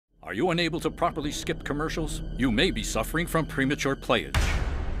Are you unable to properly skip commercials? You may be suffering from premature playage.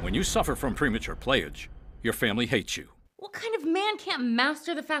 When you suffer from premature playage, your family hates you. What kind of man can't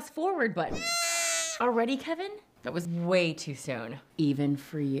master the fast forward button? Already, Kevin? That was way too soon. Even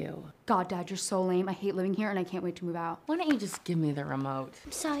for you. God, Dad, you're so lame. I hate living here and I can't wait to move out. Why don't you just give me the remote?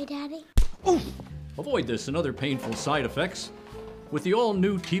 I'm sorry, Daddy. Oof! Avoid this and other painful side effects with the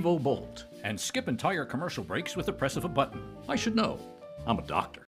all-new TiVo Bolt. And skip entire commercial breaks with the press of a button. I should know. I'm a doctor.